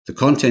The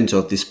content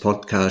of this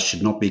podcast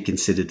should not be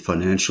considered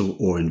financial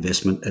or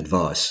investment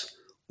advice.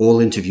 All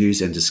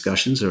interviews and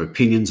discussions are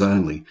opinions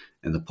only,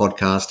 and the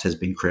podcast has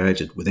been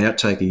created without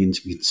taking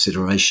into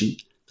consideration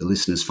the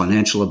listener's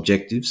financial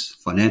objectives,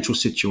 financial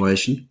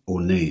situation,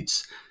 or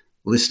needs.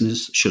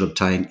 Listeners should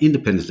obtain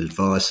independent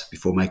advice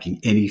before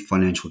making any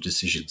financial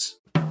decisions.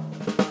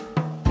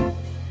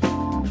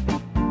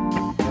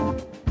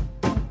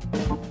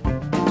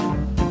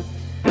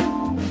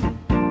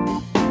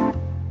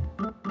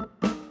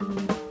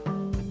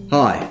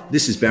 Hi,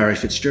 this is Barry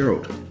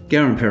Fitzgerald,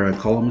 Garimpeiro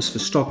columnist for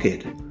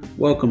Stockhead.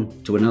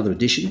 Welcome to another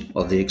edition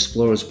of the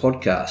Explorers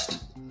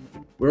Podcast.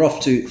 We're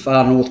off to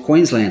far north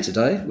Queensland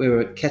today, where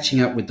we're catching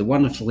up with the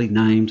wonderfully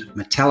named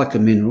Metallica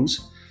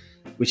Minerals,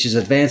 which is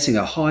advancing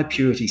a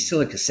high-purity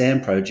silica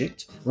sand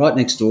project right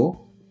next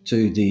door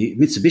to the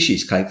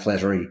Mitsubishi's Cape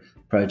Flattery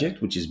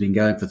project, which has been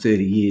going for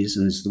 30 years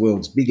and is the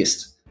world's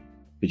biggest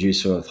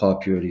producer of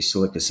high-purity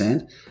silica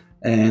sand.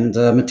 And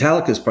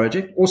Metallica's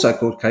project, also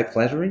called Cape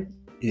Flattery,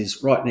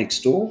 is right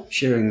next door,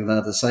 sharing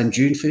the same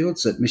dune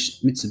fields that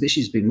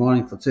Mitsubishi's been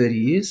mining for 30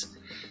 years.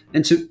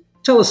 And to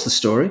tell us the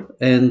story,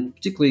 and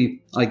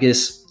particularly, I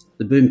guess,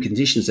 the boom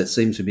conditions that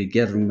seem to be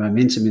gathering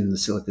momentum in the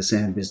silica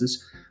sand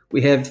business,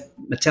 we have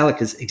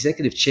Metallica's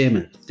Executive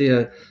Chairman,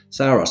 Theo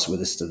Psaros,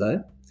 with us today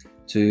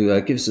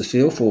to give us a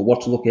feel for what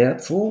to look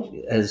out for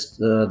as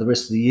the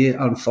rest of the year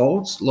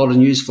unfolds. A lot of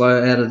news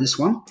flow out of this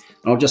one.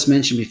 And I'll just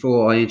mention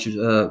before I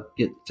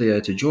get Theo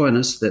to join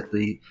us that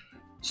the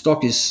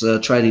stock is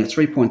trading at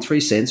 3.3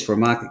 cents for a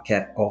market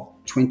cap of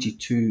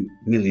 22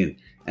 million,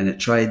 and it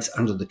trades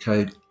under the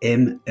code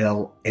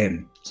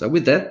MLM. So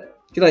with that,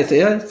 g'day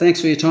Theo, thanks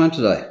for your time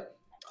today.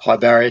 Hi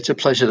Barry, it's a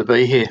pleasure to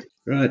be here.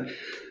 Right.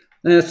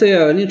 Now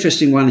Theo, an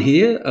interesting one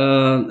here,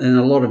 and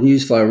a lot of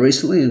news flow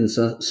recently and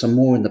some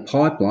more in the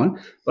pipeline,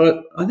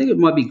 but I think it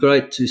might be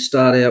great to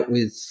start out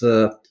with,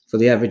 for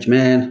the average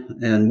man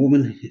and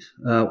woman,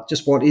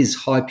 just what is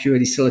high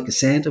purity silica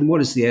sand and what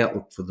is the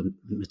outlook for the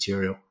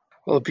material?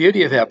 Well, the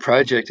beauty of our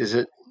project is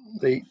that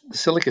the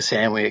silica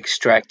sand we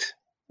extract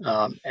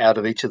out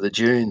of each of the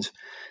dunes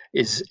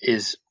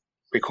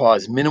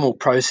requires minimal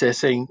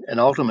processing, and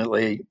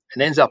ultimately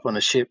it ends up on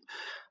a ship,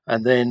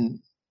 and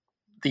then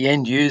the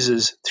end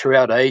users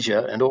throughout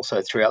Asia and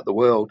also throughout the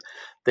world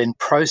then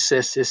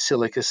process this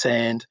silica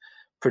sand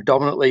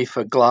predominantly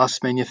for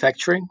glass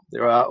manufacturing.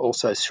 There are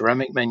also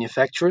ceramic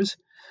manufacturers,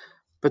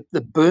 but the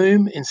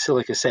boom in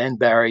silica sand,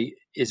 Barry,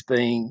 is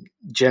being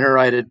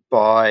generated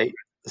by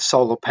the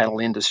solar panel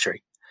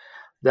industry.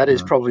 That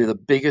is probably the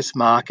biggest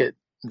market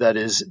that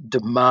is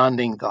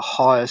demanding the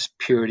highest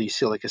purity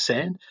silica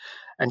sand.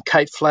 And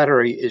Cape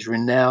Flattery is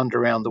renowned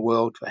around the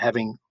world for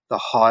having the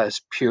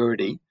highest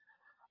purity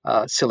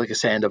silica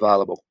sand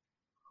available.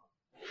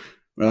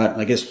 Right.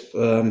 I guess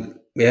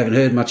we haven't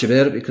heard much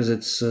about it because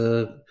it's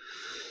the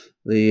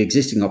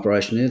existing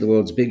operation there, the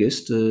world's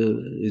biggest,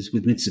 is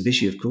with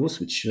Mitsubishi, of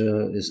course, which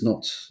is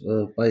not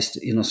based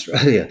in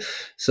Australia.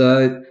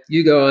 So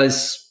you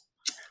guys,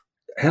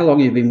 how long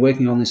have you been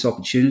working on this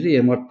opportunity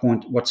and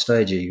what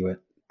stage are you at?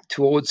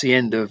 Towards the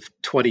end of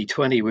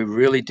 2020, we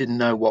really didn't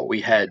know what we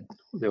had.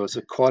 There was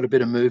quite a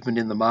bit of movement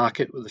in the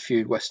market with a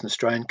few Western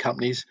Australian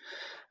companies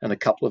and a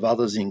couple of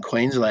others in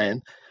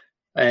Queensland.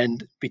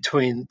 And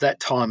between that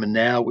time and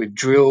now, we've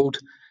drilled,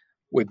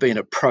 we've been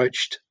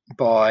approached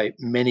by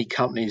many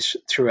companies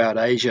throughout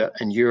Asia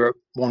and Europe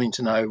wanting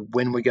to know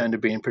when we're going to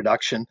be in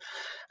production.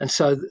 And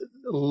so a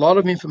lot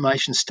of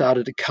information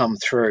started to come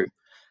through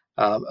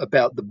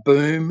about the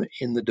boom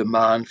in the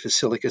demand for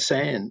silica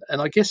sand.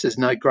 And I guess there's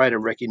no greater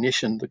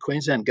recognition. The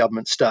Queensland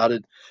government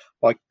started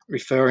by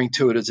referring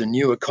to it as a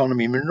new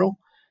economy mineral.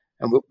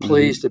 And we're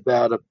pleased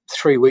about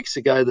 3 weeks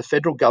ago, the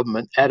federal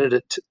government added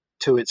it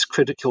to its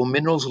critical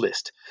minerals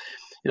list.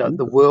 You know,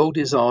 the world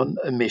is on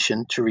a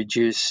mission to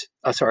reduce,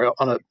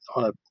 on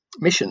a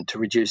mission to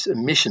reduce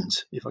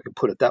emissions, if I could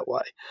put it that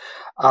way.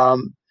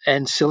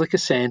 And silica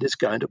sand is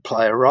going to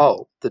play a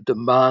role. The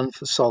demand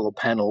for solar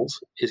panels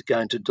is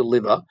going to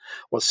deliver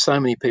what so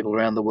many people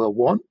around the world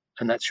want,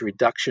 and that's a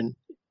reduction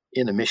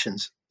in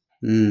emissions.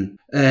 And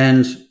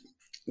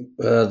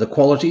the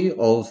quality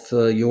of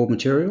your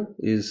material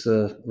is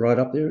right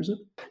up there, is it?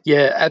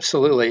 Yeah,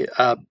 absolutely.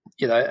 Our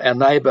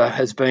neighbour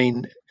has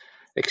been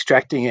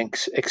extracting and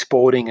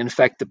exporting. In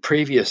fact, the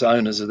previous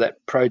owners of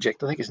that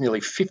project, I think it's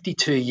nearly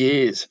 52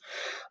 years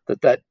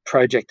that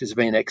project has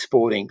been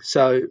exporting.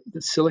 So the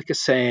silica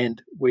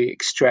sand we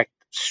extract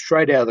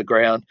straight out of the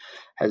ground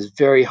has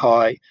very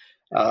high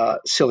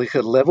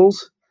silica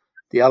levels.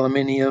 The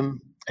aluminium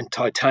and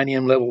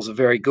titanium levels are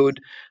very good.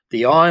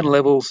 The iron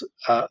levels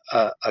are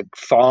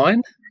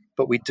fine,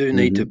 but we do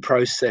need to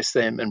process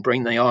them and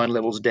bring the iron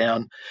levels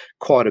down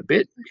quite a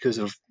bit because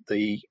of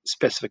the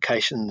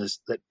specifications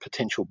that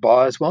potential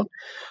buyers want.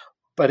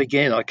 But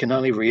again, I can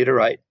only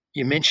reiterate,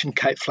 you mentioned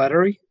Cape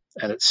Flattery,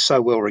 and it's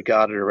so well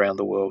regarded around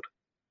the world.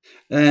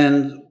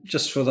 And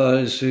just for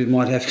those who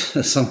might have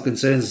some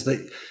concerns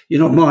that you're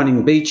not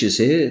mining beaches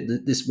here,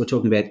 we're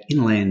talking about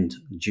inland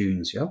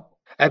dunes, yeah?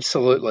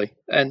 Absolutely.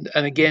 And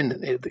again,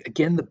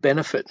 the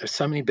benefit, there's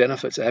so many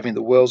benefits of having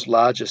the world's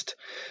largest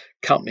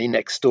company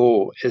next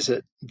door, is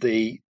that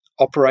the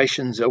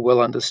operations are well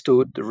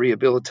understood, the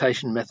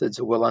rehabilitation methods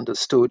are well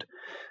understood,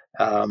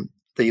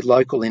 the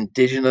local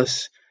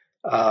indigenous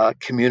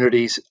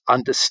communities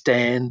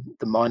understand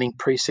the mining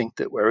precinct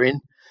that we're in.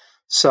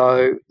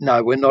 So,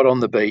 no, we're not on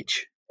the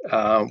beach.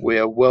 We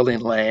are well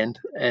inland,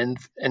 and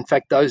in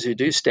fact, those who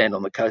do stand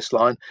on the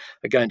coastline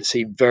are going to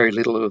see very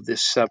little of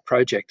this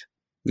project.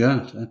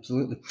 Yeah,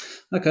 absolutely.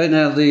 Okay,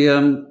 now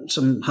the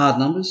some hard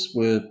numbers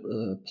were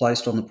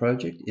placed on the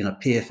project in a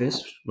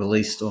PFS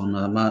released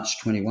on March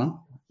 21.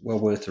 Well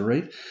worth a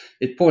read.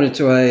 It pointed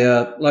to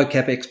a low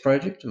capex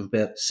project of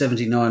about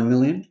 79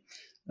 million,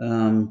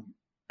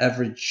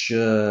 average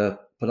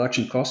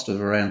production cost of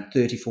around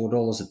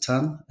 $34 a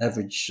tonne.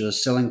 Average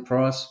selling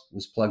price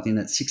was plugged in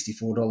at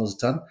 $64 a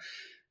tonne,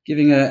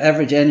 giving an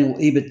average annual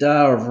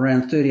EBITDA of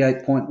around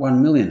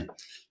 38.1 million.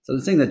 So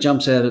the thing that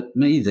jumps out at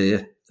me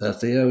there,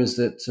 Theo, is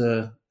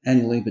that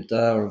annual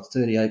EBITDA of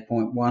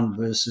 38.1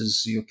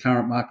 versus your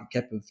current market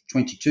cap of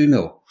 22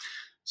 mil.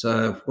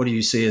 So what do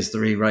you see as the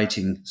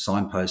re-rating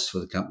signposts for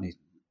the company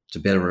to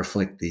better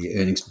reflect the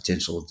earnings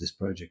potential of this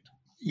project?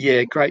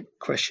 Yeah, great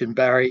question,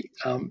 Barry.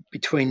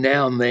 Between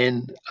now and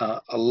then,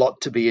 a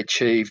lot to be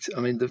achieved. I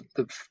mean,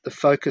 the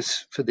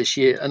focus for this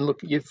year, and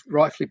look, you've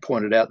rightfully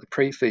pointed out the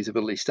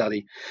pre-feasibility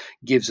study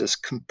gives us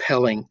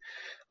compelling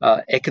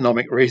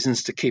economic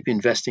reasons to keep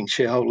investing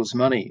shareholders'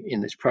 money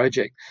in this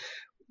project.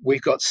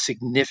 We've got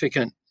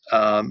significant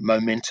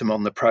momentum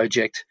on the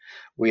project.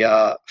 We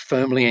are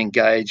firmly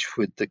engaged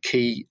with the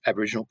key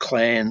Aboriginal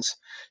clans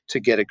to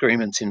get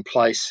agreements in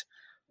place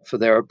for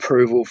their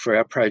approval for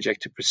our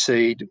project to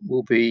proceed.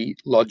 We'll be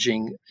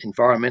lodging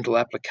environmental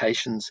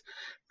applications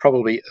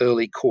probably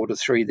early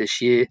Q3 this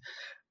year.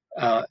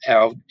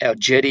 Our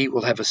jetty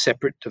will have a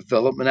separate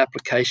development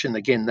application.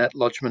 Again, that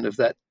lodgement of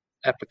that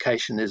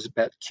application is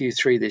about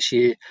Q3 this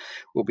year.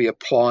 We'll be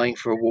applying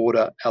for a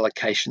water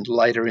allocation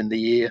later in the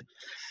year.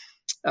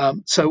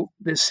 So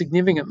there's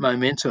significant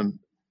momentum.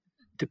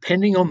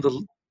 Depending on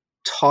the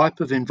type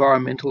of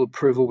environmental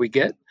approval we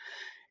get,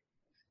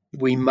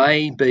 we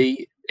may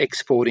be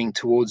exporting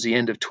towards the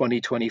end of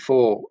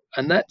 2024.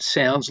 And that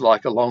sounds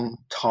like a long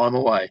time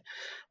away.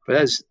 But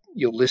as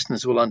your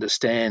listeners will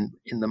understand,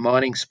 in the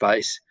mining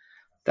space,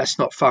 that's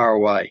not far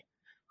away.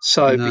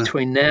 So No.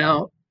 between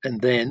now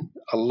and then,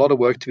 a lot of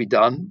work to be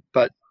done.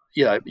 But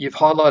you've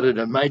highlighted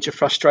a major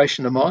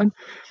frustration of mine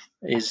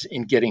is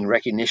in getting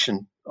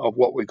recognition of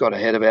what we've got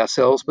ahead of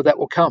ourselves, but that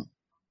will come.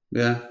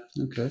 Yeah,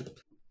 okay.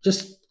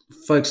 Just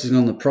focusing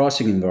on the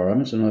pricing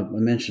environment, and I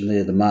mentioned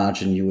there the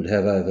margin you would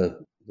have over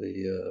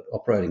the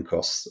operating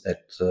costs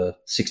at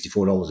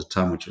 $64 a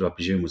tonne, which I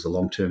presume was the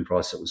long-term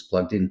price that was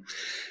plugged in.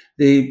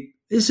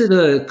 Is it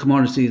a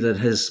commodity that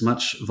has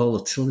much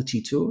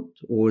volatility to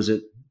it, or is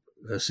it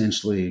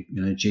essentially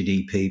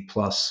GDP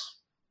plus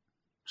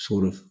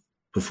sort of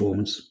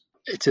performance?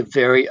 It's a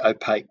very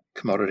opaque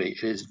commodity.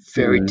 It is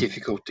very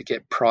difficult to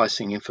get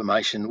pricing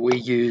information. We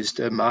used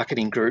a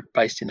marketing group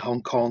based in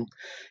Hong Kong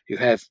who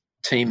have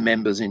team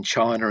members in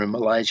China and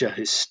Malaysia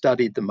who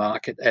studied the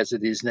market as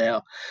it is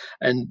now,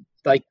 and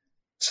they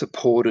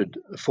supported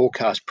a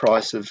forecast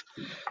price of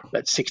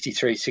that $63,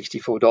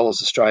 $64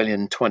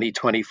 Australian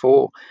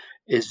 2024.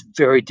 Is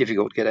very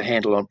difficult to get a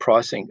handle on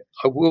pricing.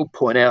 I will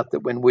point out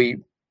that when we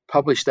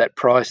published that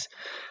price,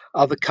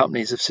 other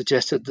companies have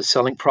suggested the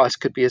selling price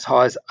could be as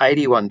high as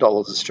 $81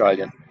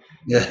 Australian.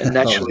 Yeah, And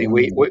I was naturally,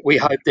 wondering. we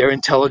hope their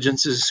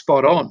intelligence is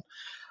spot on.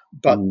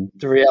 But Mm,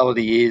 the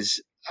reality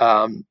is,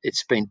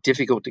 it's been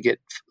difficult to get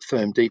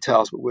firm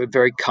details, but we're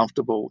very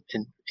comfortable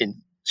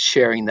in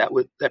sharing that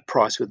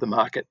price with the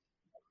market.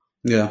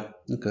 yeah,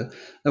 okay.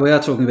 Now we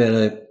are talking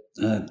about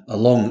a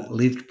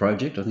long-lived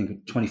project. I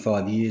think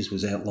 25 years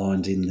was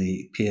outlined in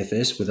the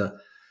PFS with a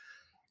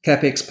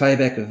CapEx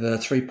payback of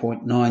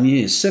 3.9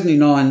 years,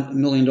 $79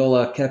 million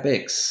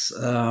CapEx.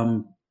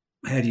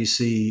 How do you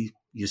see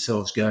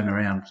yourselves going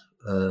around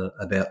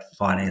about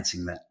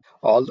financing that?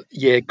 Oh,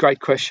 yeah,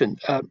 great question.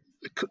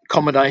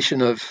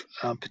 Combination of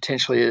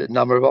potentially a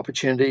number of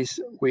opportunities.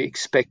 We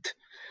expect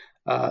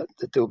that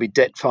there will be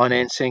debt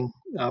financing.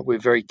 We're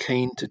very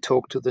keen to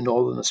talk to the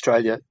Northern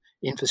Australia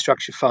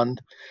Infrastructure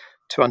Fund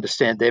to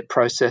understand their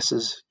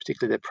processes,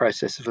 particularly their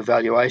process of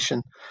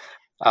evaluation.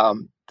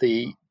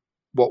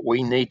 What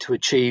we need to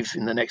achieve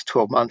in the next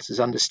 12 months is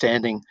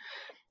understanding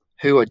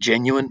who are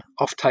genuine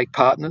offtake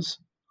partners,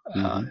 uh,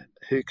 Mm-hmm.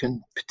 who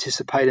can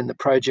participate in the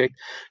project.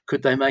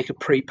 Could they make a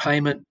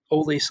prepayment?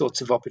 All these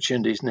sorts of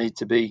opportunities need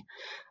to be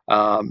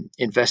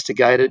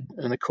investigated.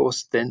 And of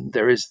course, then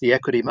there is the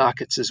equity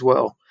markets as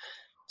well.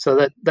 So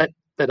that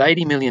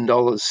 $80 million,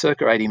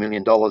 circa $80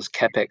 million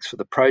capex for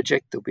the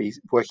project, there'll be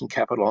working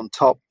capital on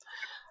top.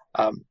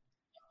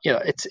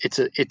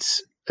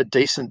 It's a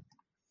decent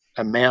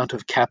amount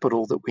of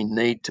capital that we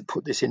need to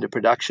put this into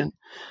production.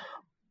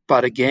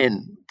 But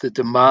again, the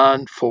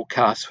demand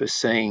forecast we're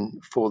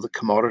seeing for the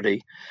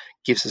commodity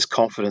gives us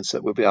confidence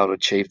that we'll be able to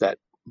achieve that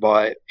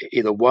by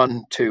either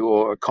one, two,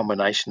 or a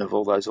combination of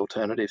all those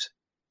alternatives.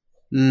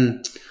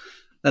 Mm.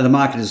 And the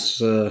market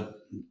is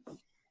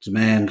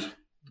demand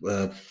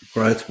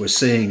growth we're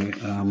seeing.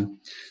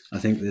 I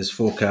think there's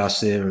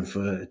forecasts there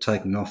of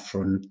taking off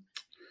from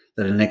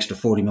that an extra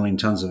 40 million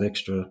tonnes of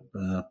extra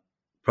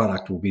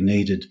product will be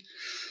needed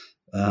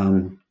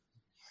in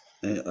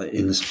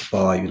this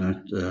by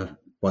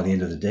the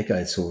end of the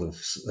decade sort of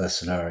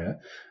scenario.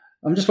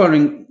 I'm just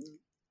wondering,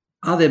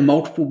 are there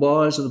multiple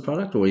buyers of the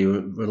product, or are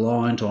you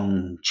reliant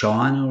on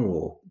China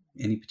or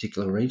any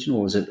particular region,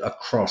 or is it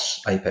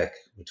across APAC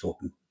we're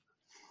talking?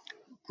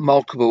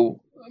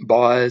 Multiple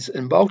buyers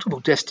and multiple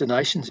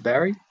destinations,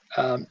 Barry.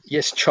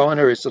 Yes,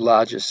 China is the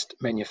largest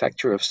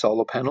manufacturer of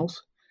solar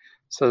panels,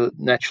 so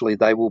naturally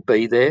they will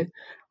be there.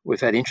 We've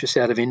had interest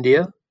out of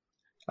India,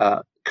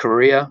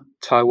 Korea,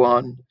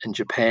 Taiwan, and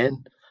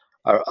Japan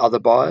are other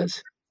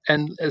buyers.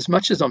 And as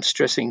much as I'm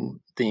stressing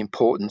the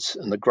importance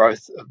and the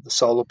growth of the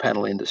solar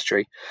panel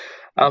industry,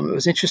 it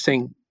was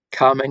interesting.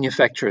 Car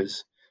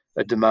manufacturers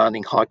are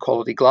demanding high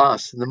quality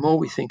glass, and the more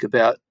we think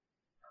about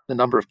the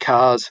number of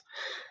cars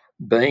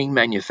being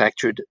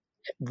manufactured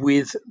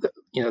with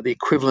the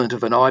equivalent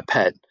of an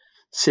iPad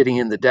sitting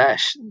in the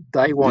dash,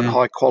 they want Yeah.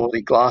 high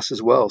quality glass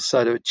as well.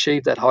 So to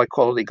achieve that high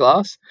quality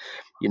glass,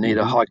 you need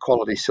a Mm-hmm. high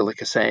quality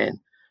silica sand.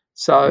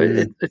 So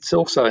Mm. it's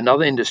also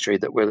another industry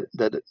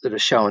that are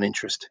showing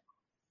interest.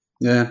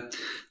 Yeah.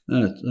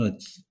 I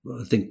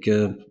think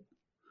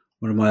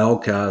one of my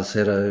old cars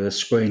had a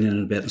screen in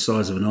it about the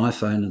size of an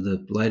iPhone, and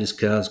the latest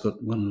car's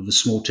got one of a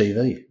small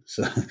TV.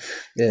 So,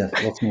 yeah,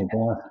 lots more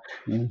buyer.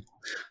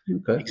 Yeah.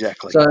 Okay.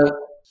 Exactly. So,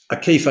 a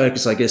key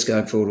focus, I guess,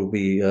 going forward will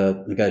be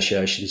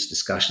negotiations,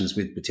 discussions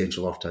with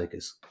potential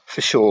off-takers.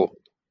 For sure.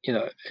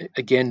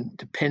 Again,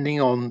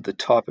 depending on the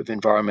type of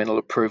environmental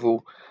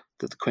approval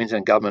that the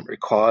Queensland Government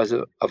requires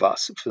of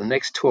us for the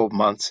next 12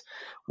 months,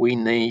 we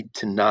need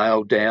to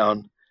nail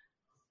down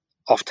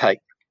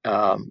offtake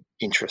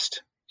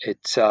interest.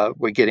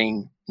 We're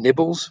getting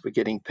nibbles, we're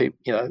getting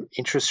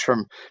interest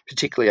from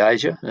particularly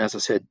Asia, and as I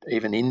said,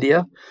 even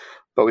India.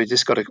 But we've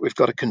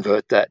got to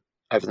convert that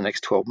over the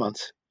next 12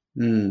 months.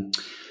 Mm.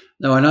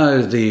 Now, I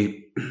know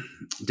the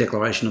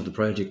declaration of the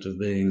project of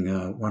being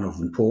one of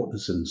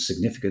importance and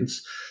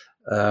significance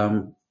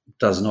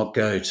does not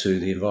go to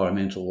the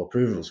environmental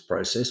approvals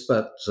process,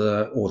 but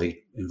or the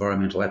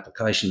environmental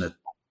application that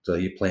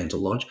you plan to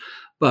lodge,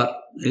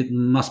 but it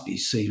must be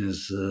seen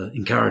as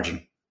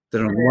encouraging.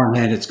 That on the one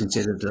hand, it's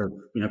considered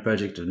a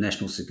project of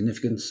national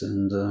significance,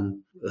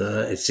 and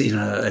it's in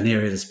an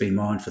area that's been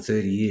mined for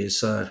 30 years.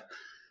 So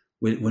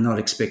we're not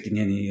expecting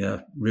any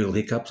real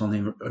hiccups on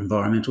the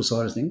environmental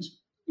side of things.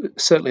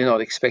 Certainly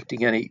not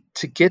expecting any.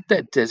 To get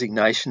that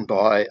designation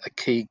by a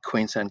key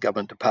Queensland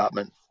Government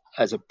department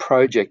as a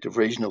project of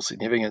regional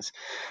significance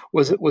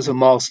was a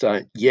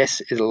milestone.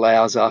 Yes, it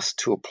allows us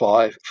to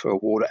apply for a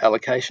water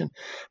allocation,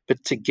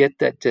 but to get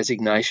that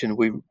designation,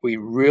 we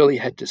really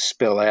had to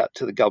spell out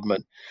to the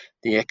government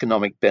the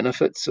economic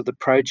benefits of the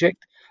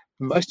project,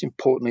 most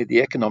importantly,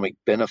 the economic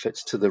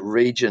benefits to the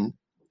region,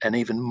 and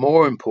even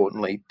more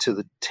importantly, to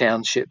the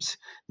townships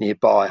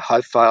nearby,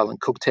 Hopevale and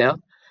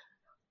Cooktown,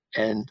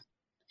 and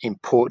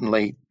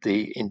importantly,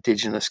 the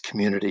Indigenous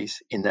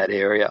communities in that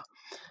area.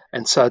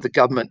 And so the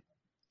government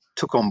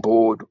took on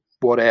board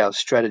what our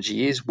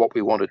strategy is, what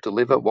we want to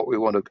deliver, what we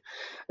want to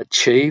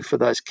achieve for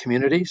those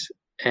communities,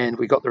 and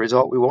we got the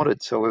result we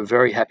wanted. So we're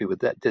very happy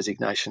with that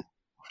designation.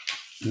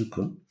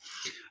 Okay.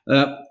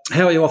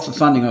 How are you off the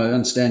funding? I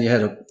understand you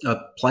had a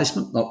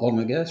placement not long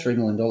ago, $3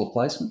 million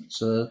placement.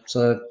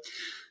 So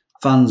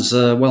funds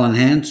well in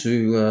hand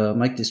to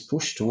make this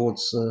push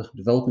towards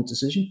development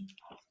decision?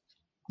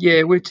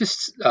 Yeah, we're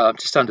just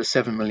under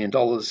 $7 million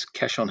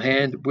cash on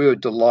hand. We were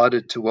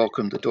delighted to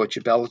welcome the Deutsche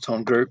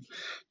Balaton Group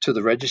to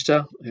the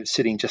register, who's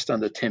sitting just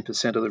under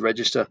 10% of the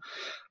register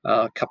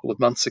a couple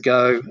of months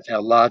ago.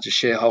 Our largest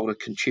shareholder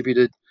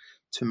contributed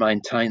to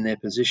maintain their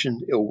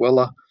position.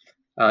 Ilwella,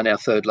 and our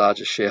third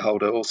largest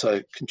shareholder,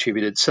 also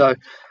contributed. So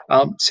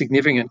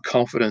significant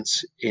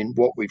confidence in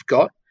what we've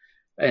got.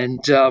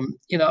 And,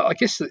 I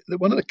guess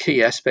one of the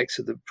key aspects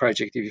of the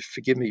project, if you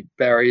forgive me,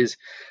 Barry, is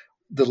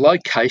the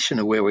location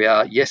of where we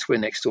are. Yes, we're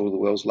next door to the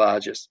world's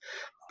largest,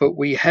 but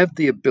we have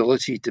the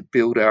ability to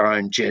build our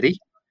own jetty.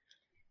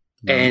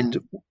 Right. And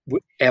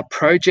our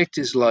project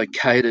is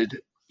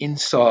located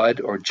inside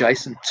or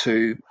adjacent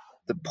to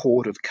the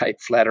port of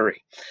Cape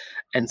Flattery.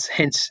 And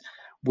hence,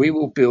 we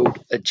will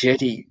build a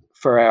jetty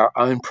for our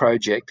own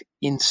project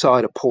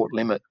inside a port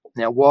limit.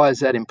 Now, why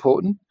is that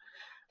important?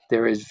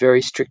 There is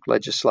very strict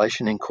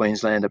legislation in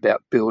Queensland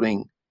about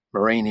building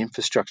marine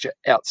infrastructure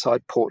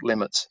outside port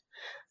limits.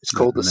 It's I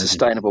called can the imagine.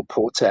 Sustainable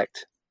Ports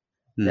Act.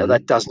 Now,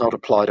 that Mm-hmm. does not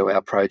apply to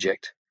our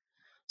project.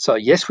 So,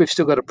 yes, we've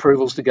still got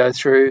approvals to go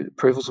through,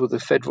 approvals with the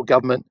federal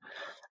government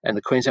and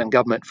the Queensland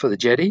government for the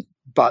jetty.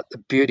 But the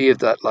beauty of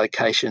that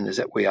location is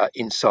that we are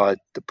inside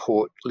the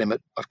port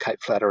limit of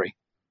Cape Flattery.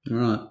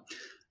 Right.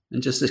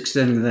 And just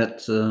extending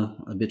that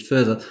a bit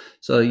further,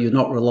 so you're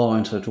not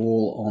reliant at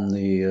all on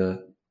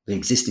the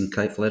existing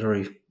Cape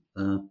Flattery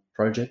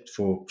project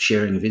for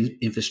sharing of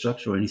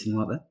infrastructure or anything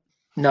like that?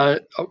 No,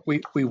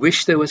 we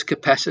wish there was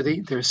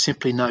capacity. There is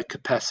simply no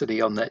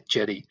capacity on that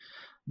jetty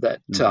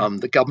that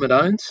the government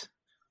owns,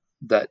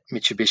 that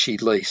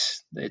Mitsubishi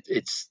lease.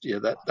 It's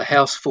that the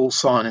house full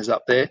sign is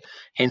up there,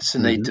 hence the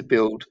need to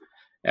build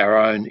our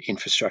own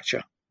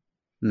infrastructure.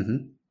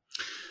 Mm-hmm.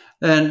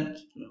 And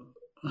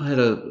I had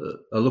a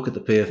look at the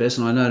PFS,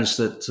 and I noticed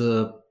that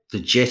the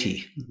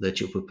jetty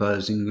that you're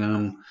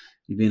proposing,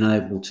 you've been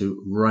able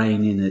to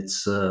rein in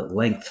its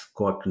length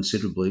quite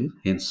considerably,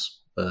 hence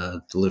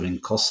delivering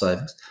cost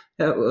savings.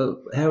 How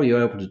are you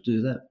able to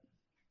do that?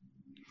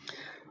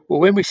 Well,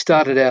 when we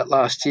started out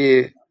last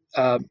year,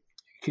 can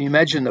you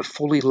imagine a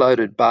fully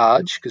loaded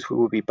barge, because we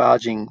will be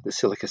barging the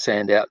silica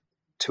sand out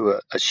to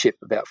a ship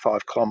about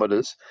 5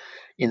 kilometres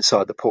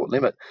inside the port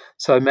limit.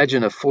 So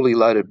imagine a fully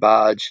loaded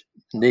barge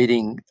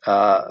needing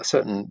a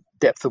certain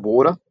depth of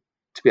water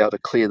to be able to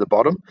clear the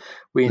bottom.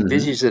 We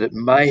envisage that it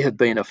may have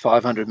been a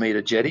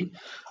 500-metre jetty,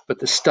 but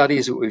the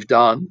studies that we've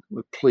done,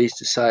 we're pleased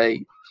to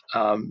say,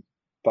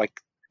 by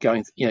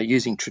going,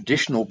 using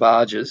traditional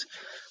barges,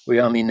 we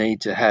only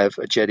need to have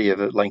a jetty of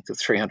a length of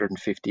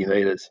 350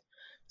 metres.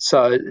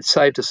 So it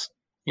saved us,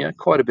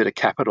 quite a bit of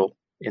capital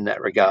in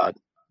that regard.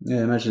 Yeah,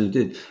 I imagine it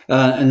did.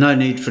 And no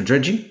need for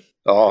dredging?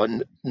 Oh,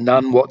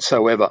 none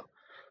whatsoever.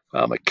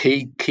 A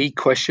key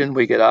question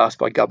we get asked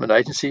by government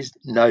agencies: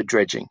 no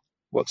dredging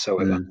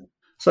whatsoever.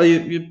 So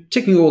you're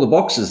ticking all the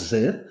boxes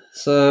there.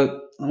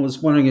 So I was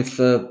wondering if,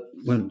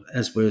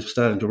 as we're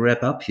starting to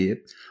wrap up here,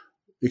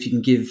 if you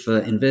can give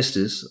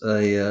investors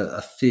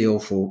a feel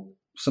for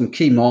some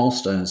key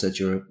milestones that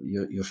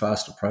you're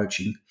fast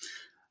approaching,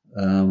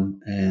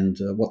 and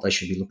what they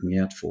should be looking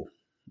out for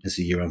as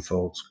the year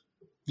unfolds.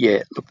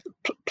 Yeah, look,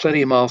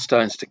 plenty of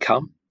milestones to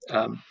come.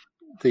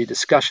 The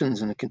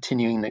discussions and the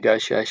continuing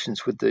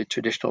negotiations with the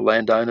traditional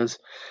landowners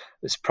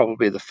is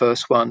probably the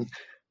first one.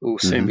 We'll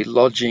soon be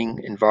lodging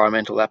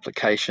environmental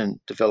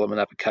application, development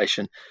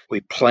application.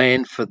 We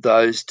plan for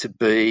those to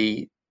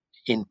be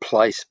in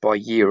place by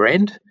year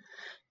end,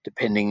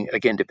 depending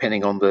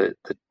on the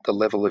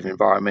level of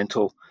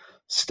environmental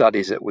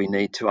studies that we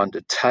need to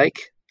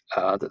undertake,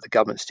 that the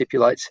government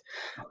stipulates.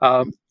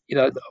 I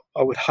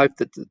would hope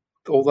that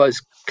all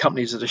those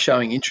companies that are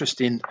showing interest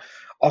in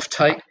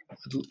offtake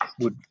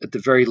would at the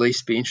very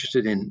least be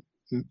interested in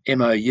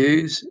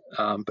MOUs,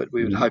 but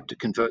we would hope to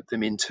convert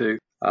them into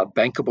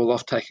bankable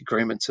offtake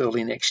agreements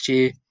early next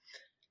year.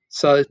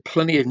 So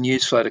plenty of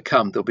news flow to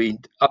come. There'll be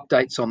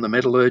updates on the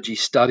metallurgy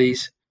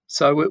studies.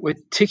 So we're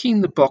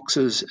ticking the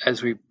boxes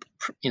as we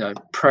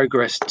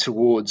progress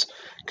towards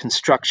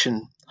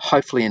construction,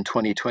 hopefully in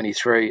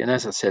 2023. And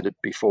as I said it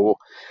before,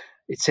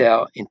 it's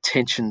our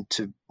intention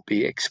to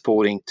be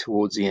exporting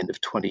towards the end of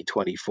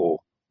 2024.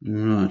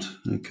 Right.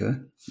 Okay.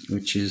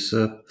 Which is,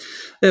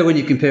 when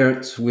you compare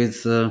it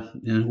with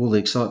all the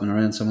excitement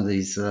around some of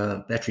these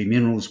battery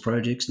minerals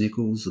projects,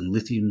 nickels and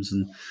lithiums,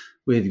 and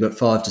where you've got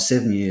 5 to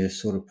 7 year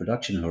sort of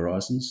production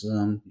horizons,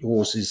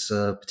 yours is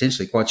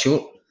potentially quite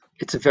short.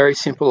 It's a very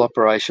simple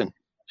operation.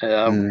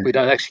 We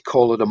don't actually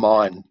call it a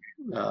mine.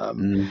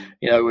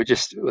 We're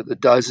just, the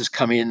dozers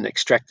come in,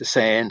 extract the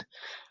sand,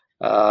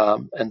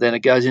 and then it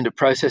goes into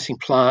processing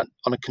plant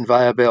on a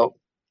conveyor belt,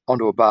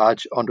 onto a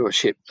barge, onto a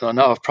ship. And I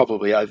know I've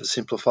probably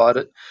oversimplified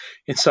it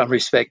in some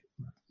respect,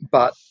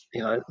 but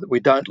we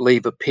don't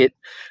leave a pit.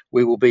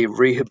 We will be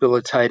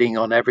rehabilitating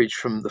on average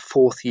from the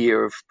 4th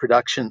year of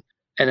production.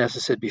 And as I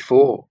said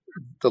before,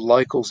 the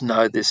locals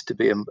know this to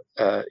be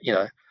a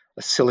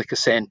silica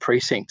sand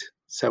precinct.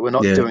 So we're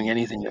not doing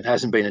anything that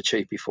hasn't been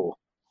achieved before.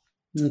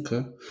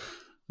 Okay.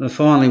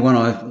 Finally, one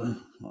I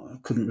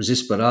couldn't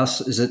resist but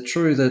ask: is it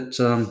true that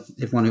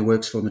everyone who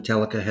works for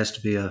Metallica has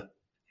to be a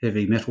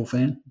heavy metal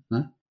fan?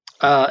 No?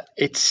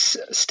 It's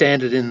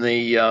standard in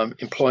the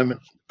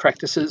employment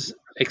practices,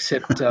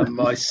 except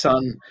my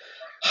son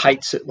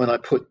hates it when I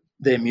put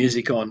their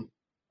music on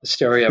the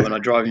stereo when I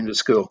drive him to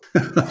school.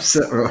 Is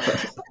that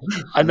right?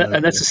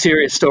 And that's a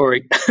serious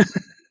story.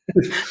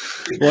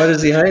 Why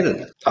does he hate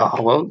it?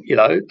 Oh, well,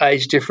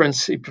 age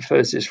difference. He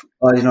prefers this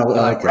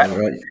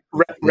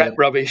rap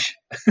rubbish.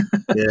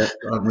 Yeah,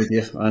 I'm with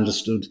you. I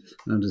understood.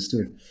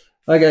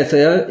 Okay,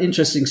 Theo,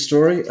 interesting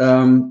story.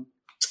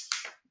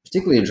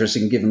 Particularly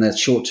interesting given that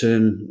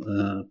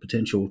short-term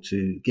potential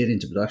to get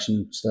into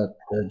production, start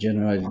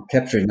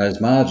capturing those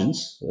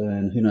margins,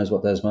 and who knows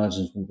what those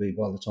margins will be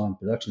by the time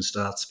production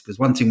starts. Because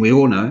one thing we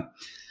all know,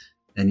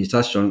 and you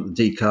touched on it,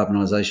 the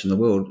decarbonisation of the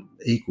world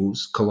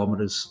equals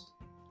kilometres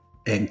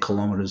and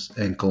kilometres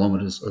and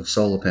kilometres of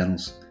solar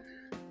panels.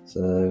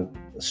 So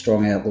a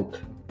strong outlook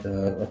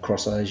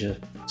across Asia.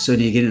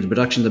 Sooner you get into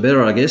production, the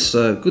better, I guess.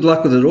 So good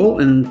luck with it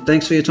all, and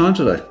thanks for your time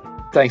today.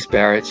 Thanks,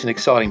 Barry. It's an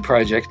exciting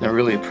project, and I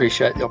really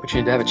appreciate the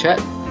opportunity to have a chat.